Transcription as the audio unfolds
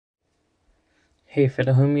Hey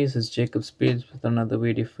fellow homies, it's Jacob Speeds with another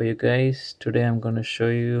video for you guys. Today I'm going to show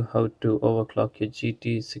you how to overclock your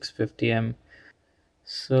GT650m.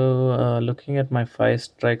 Looking at my 5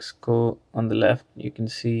 strike score on the left, you can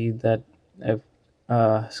see that I've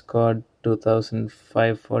scored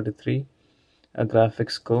 2543, a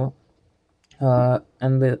graphics score.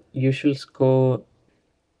 And the usual score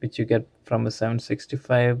which you get from a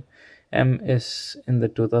 765m is in the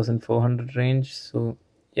 2400 range. So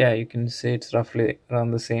yeah, you can say it's roughly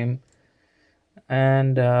around the same.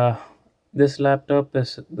 And this laptop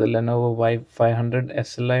is the Lenovo Y500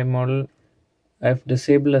 SLI model. I've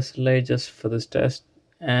disabled SLI just for this test,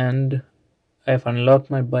 and I've unlocked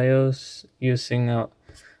my BIOS using a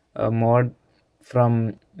mod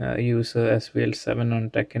from user SVL7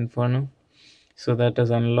 on Tech Inferno. So that has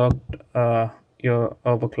unlocked your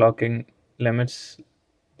overclocking limits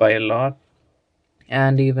by a lot,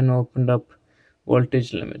 and even opened up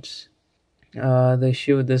voltage limits. The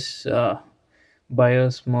issue with this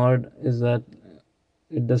BIOS mod is that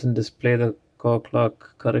it doesn't display the core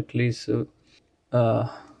clock correctly, so I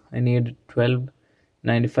need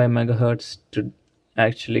 1295 megahertz to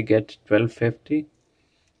actually get 1250.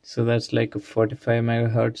 So that's like a 45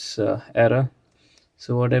 megahertz error.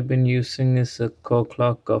 So what I've been using is a core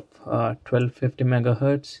clock of 1250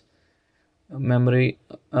 megahertz, a memory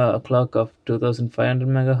clock of 2500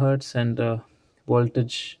 megahertz, and a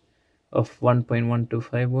voltage of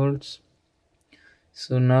 1.125 volts.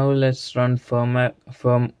 So now let's run firmware,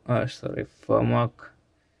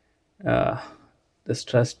 the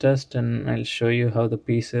stress test, and I'll show you how the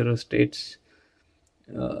P0 states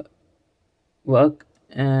work.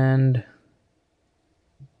 And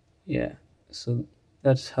yeah, so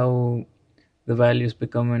that's how the values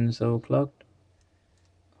become when it's overclocked.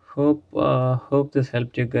 Hope this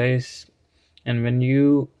helped you guys. And when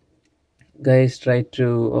you guys try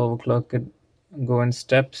to overclock it, go in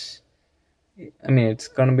steps. I mean, it's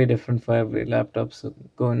gonna be different for every laptop, so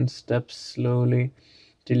go in steps slowly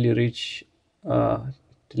till you reach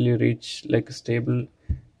like a stable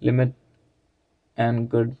limit and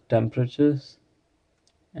good temperatures,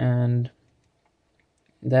 and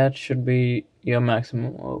that should be your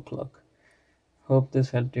maximum overclock. Hope this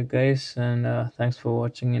helped you guys, and thanks for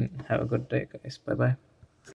watching, and have a good day, guys. Bye bye.